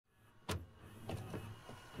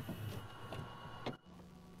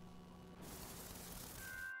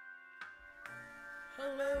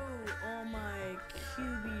all my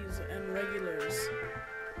cubies and regulars.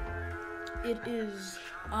 It is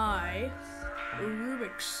I,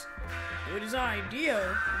 Rubix. It is I,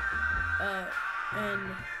 Dio. And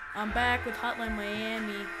I'm back with Hotline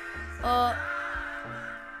Miami.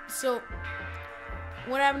 So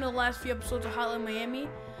what happened to the last few episodes of Hotline Miami?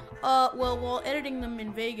 Well, while editing them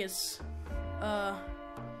in Vegas,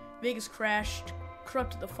 Vegas crashed,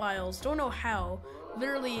 corrupted the files. Don't know how.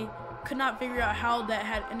 Literally could not figure out how that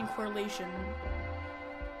had any correlation.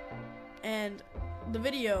 And the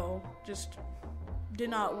video just did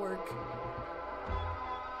not work.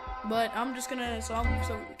 But I'm just gonna, so we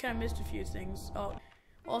kind of missed a few things. Oh,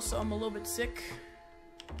 also I'm a little bit sick.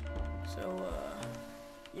 So,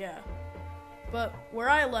 yeah. But where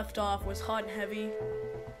I left off was Hot and Heavy.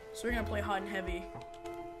 So we're gonna play Hot and Heavy.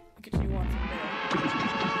 We'll continue on from there.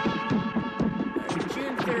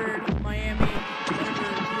 June 3rd, Miami,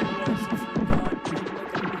 whatever year it was, I forgot.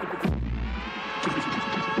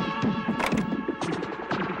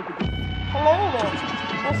 Hello there,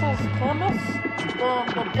 this is Thomas from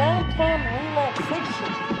the Downtown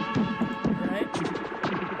Relaxation. Right?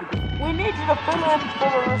 We need you to fill in for a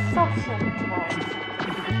reception tonight.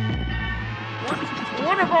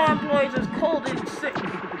 One of our employees is cold and sick.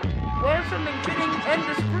 Wear something fitting and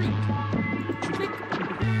discreet. Click.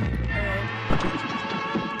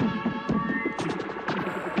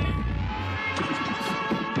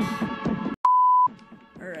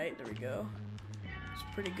 Alright, there we go. It's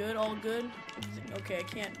pretty good, all good. Okay, I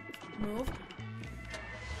can't move.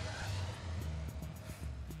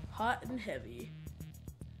 Hot and Heavy.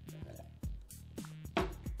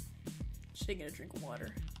 Just taking a drink of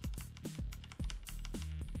water.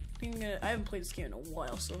 I haven't played this game in a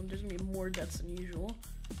while, so there's gonna be more deaths than usual.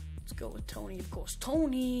 Let's go with Tony, of course.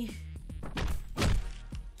 Tony!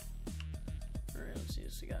 Alright, let's see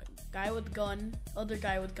this. We got guy with gun, other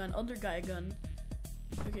guy with gun, other guy gun.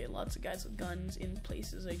 Okay, lots of guys with guns in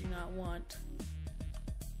places I do not want.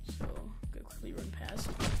 So, I'm gonna quickly run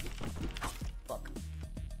past. Fuck.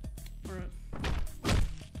 Alright.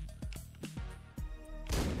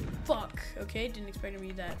 Fuck! Okay, didn't expect it to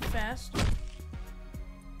be that fast.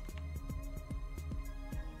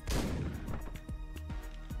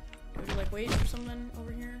 Wait for something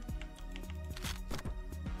over here?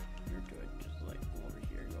 Or do I just like go over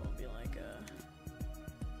here and go and be like,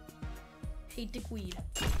 hey, dickweed.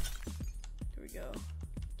 There we go.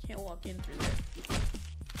 Can't walk in through there.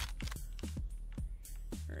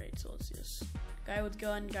 Alright, so let's see this. Guy with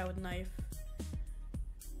gun, guy with knife.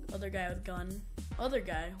 Other guy with gun. Other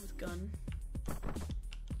guy with gun.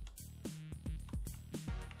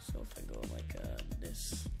 So if I go like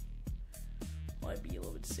this, well, I'd be a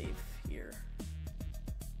little bit safe here.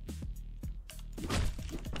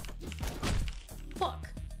 Fuck!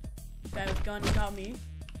 Guy with gun got me.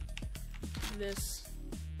 This.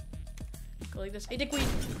 Go like this. Hey, dickweed!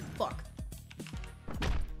 Fuck.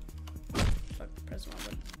 Fuck, press the wrong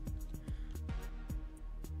button.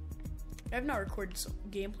 I've not recorded some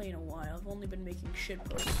gameplay in a while. I've only been making shit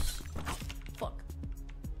posts. Fuck.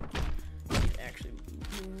 I need to actually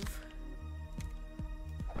move.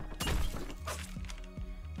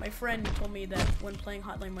 My friend told me that when playing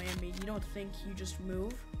Hotline Miami, you don't think, you just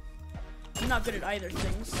move. I'm not good at either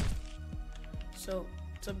things. So,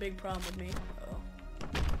 it's a big problem with me.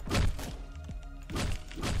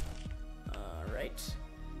 Alright.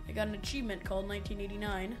 I got an achievement called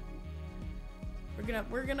 1989.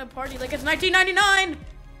 We're gonna party like it's 1999!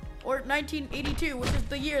 Or 1982, which is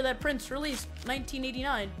the year that Prince released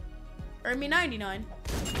 1989. Or I mean 99.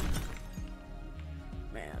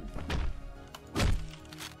 Man.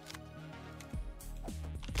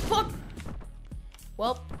 Fuck!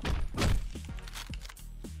 Well.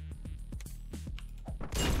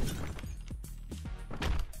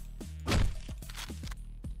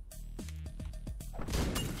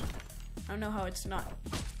 I don't know how it's not.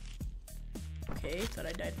 Okay, thought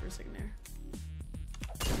I died for a second there.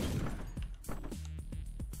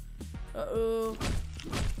 Uh-oh.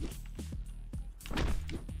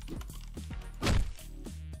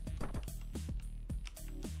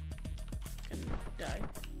 Can die.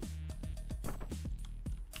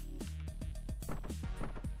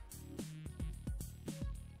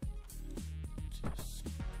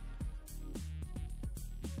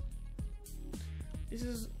 This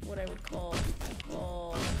is what I would call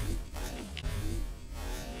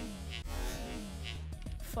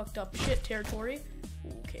fucked up shit territory.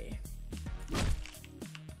 Okay.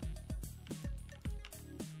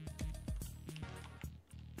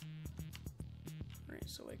 Alright,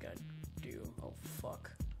 so I gotta do. Oh,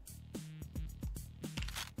 fuck.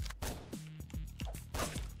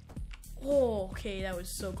 Oh, okay, that was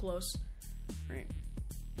so close.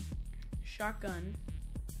 shotgun.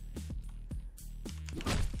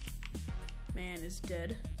 Man is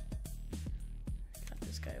dead. Got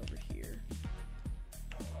this guy over here.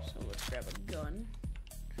 So let's grab a gun.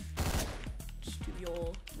 Just do the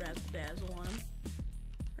old razzle-dazzle on him.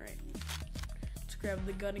 Alright. Let's grab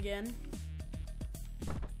the gun again.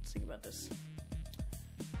 Let's think about this.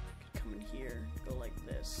 Come in here, go like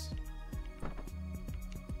this. I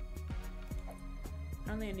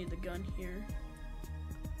don't think I need the gun here.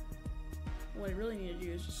 What I really need to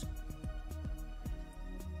do is just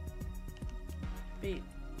bait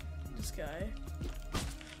this guy.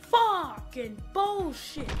 Fucking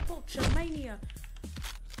bullshit! Bullshitmania!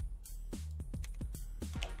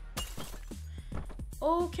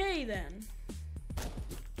 Okay then.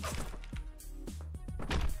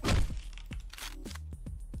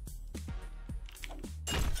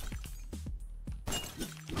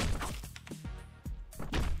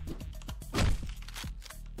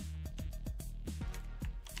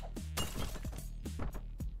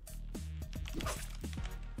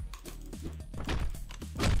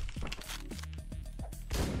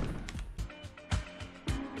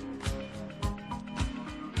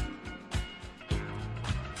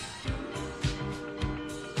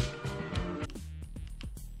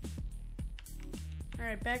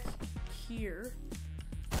 Alright, back here.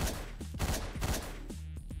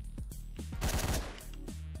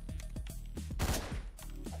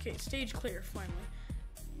 Okay, stage clear, finally.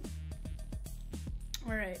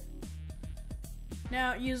 Alright.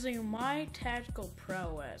 Now, using my tactical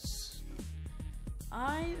prowess,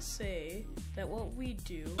 I say that what we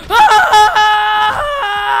do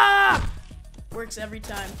works every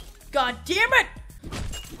time. God damn it!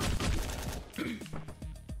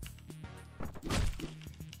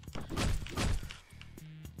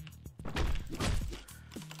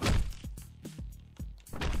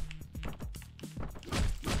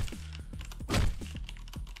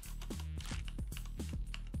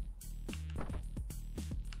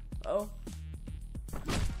 Oh.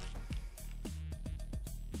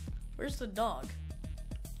 Where's the dog?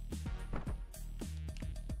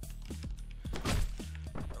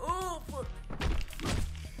 Oh, fuck.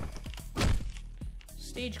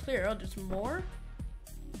 Stage clear. Oh, there's more?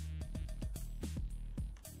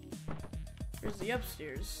 Where's the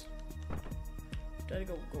upstairs? Gotta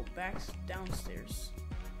go back downstairs.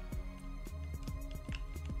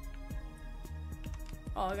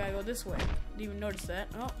 Oh, I gotta go this way. Didn't even notice that.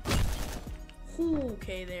 Oh.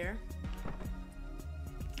 Okay, there.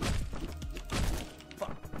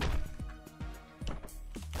 Fuck.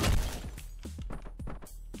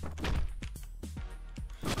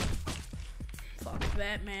 Fuck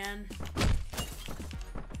that, man.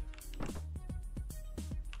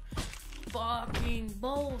 Fucking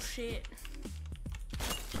bullshit.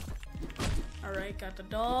 Alright, got the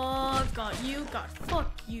dog, got you, got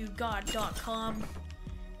fuck you, god.com.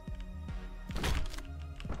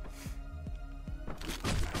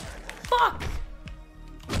 Fuck!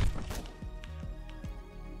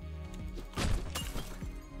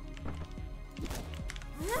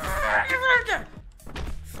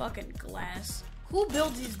 Fucking glass. Who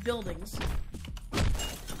builds these buildings?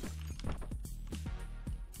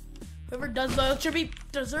 Whoever does those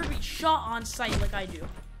deserve to be shot on sight like I do.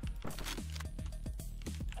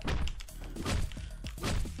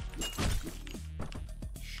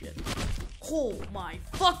 Shit. Oh my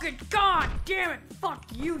fucking god damn it! Fuck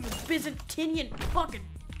you, you Byzantinian fucking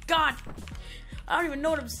god! I don't even know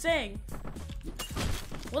what I'm saying.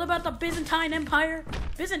 What about the Byzantine Empire?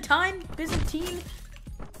 Byzantine? Byzantine?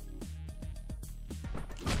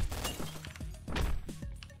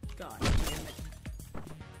 God damn it.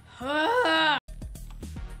 Ah!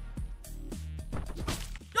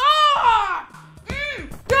 Ah!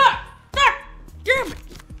 God! Damn it!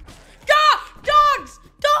 God! Dogs!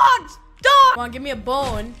 Dogs! Dogs! Come on, give me a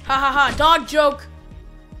bone. Ha ha ha, dog joke.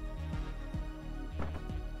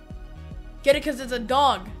 Get it because it's a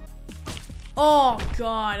dog. Oh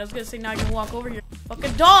god, I was gonna say now I can walk over here.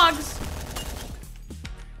 Fucking dogs!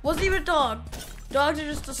 Wasn't even a dog. Dogs are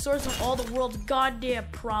just the source of all the world's goddamn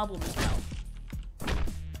problems now.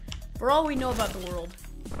 For all we know about the world.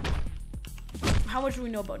 How much do we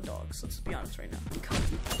know about dogs? Let's be honest right now.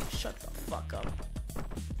 Shut the fuck up.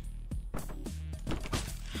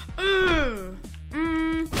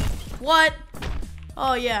 What?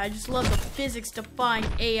 Oh yeah, I just love the physics-defying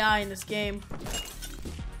AI in this game.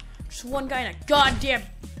 Just one guy in a goddamn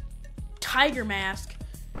tiger mask.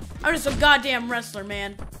 I'm just a goddamn wrestler,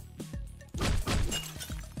 man.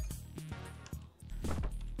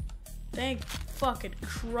 Thank fucking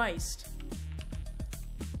Christ.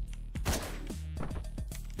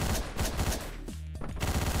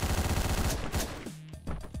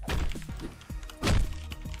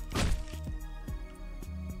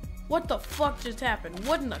 What the fuck just happened?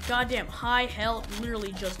 What in the goddamn high hell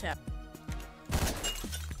literally just happened?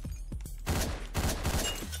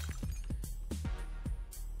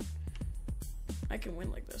 I can win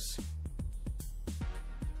like this.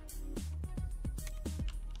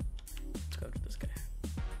 Let's go to this guy.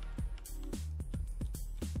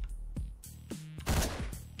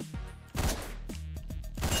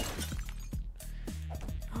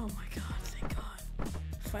 Oh my god, thank god.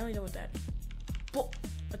 Finally done with that. Whoa.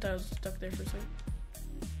 I thought I was stuck there for a second.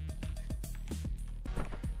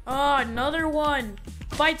 Oh, another one!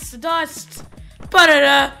 Bites the dust!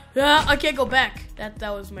 Ba-da-da! I can't go back. That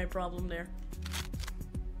was my problem there.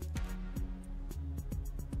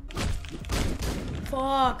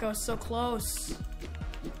 Fuck, I was so close.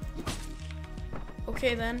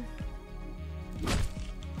 Okay then.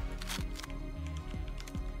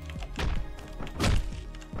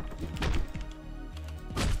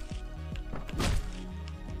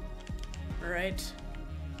 Alright.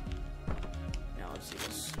 Now let's see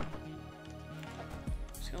this.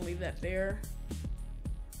 Just gonna leave that bear.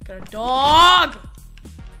 Got a dog!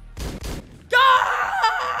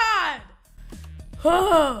 God!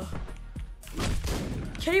 Huh.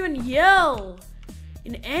 Can't even yell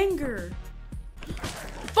in anger.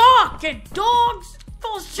 Fucking dogs!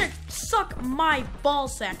 Bullshit! Suck my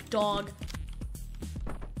ballsack, dog.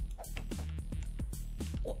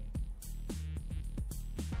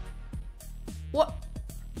 What?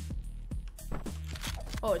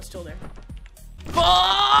 Oh, it's still there.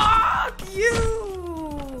 Fuck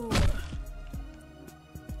you!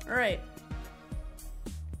 Alright.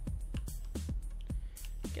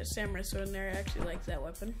 Get a samurai sword in there. I actually like that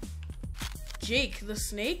weapon. Jake the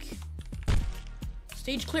snake?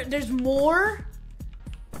 Stage clear. There's more?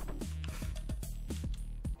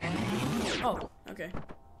 Oh, okay.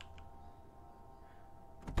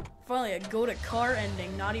 Finally, a go to car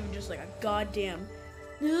ending, not even just like a goddamn.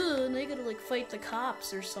 Ugh, they gotta like fight the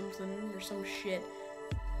cops or something or some shit.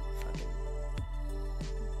 Fucking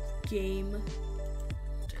game.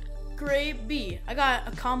 Grade B. I got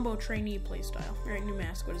a combo trainee playstyle. Alright, new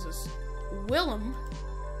mask. What is this? Willem?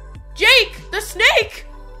 Jake the snake!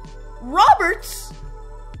 Roberts!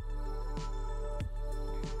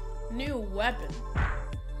 New weapon.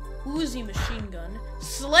 Uzi machine gun.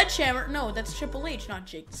 Sledgehammer. No, that's Triple H, not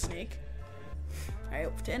Jake the Snake.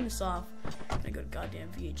 Alright, to end this off, I'm gonna go to goddamn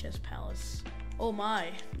VHS Palace. Oh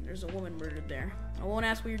my, there's a woman murdered there. I won't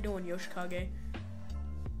ask what you're doing, Yoshikage.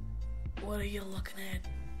 What are you looking at?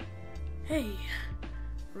 Hey,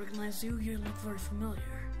 recognize you? You look very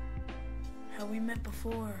familiar. Have we met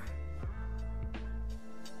before?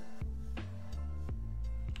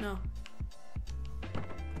 No.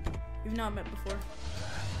 We've not met before.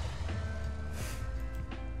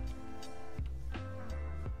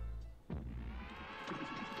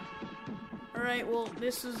 Alright, well,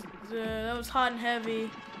 this is that was hot and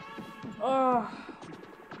heavy. Oh,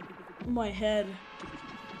 my head.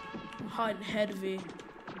 Hot and heavy.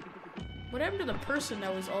 What happened to the person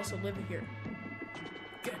that was also living here?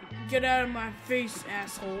 Get out of my face,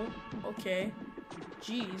 asshole. Okay.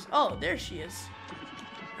 Jeez. Oh, there she is.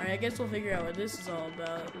 Alright, I guess we'll figure out what this is all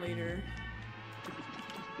about later.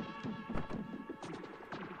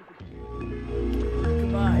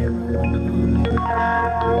 Goodbye, everyone.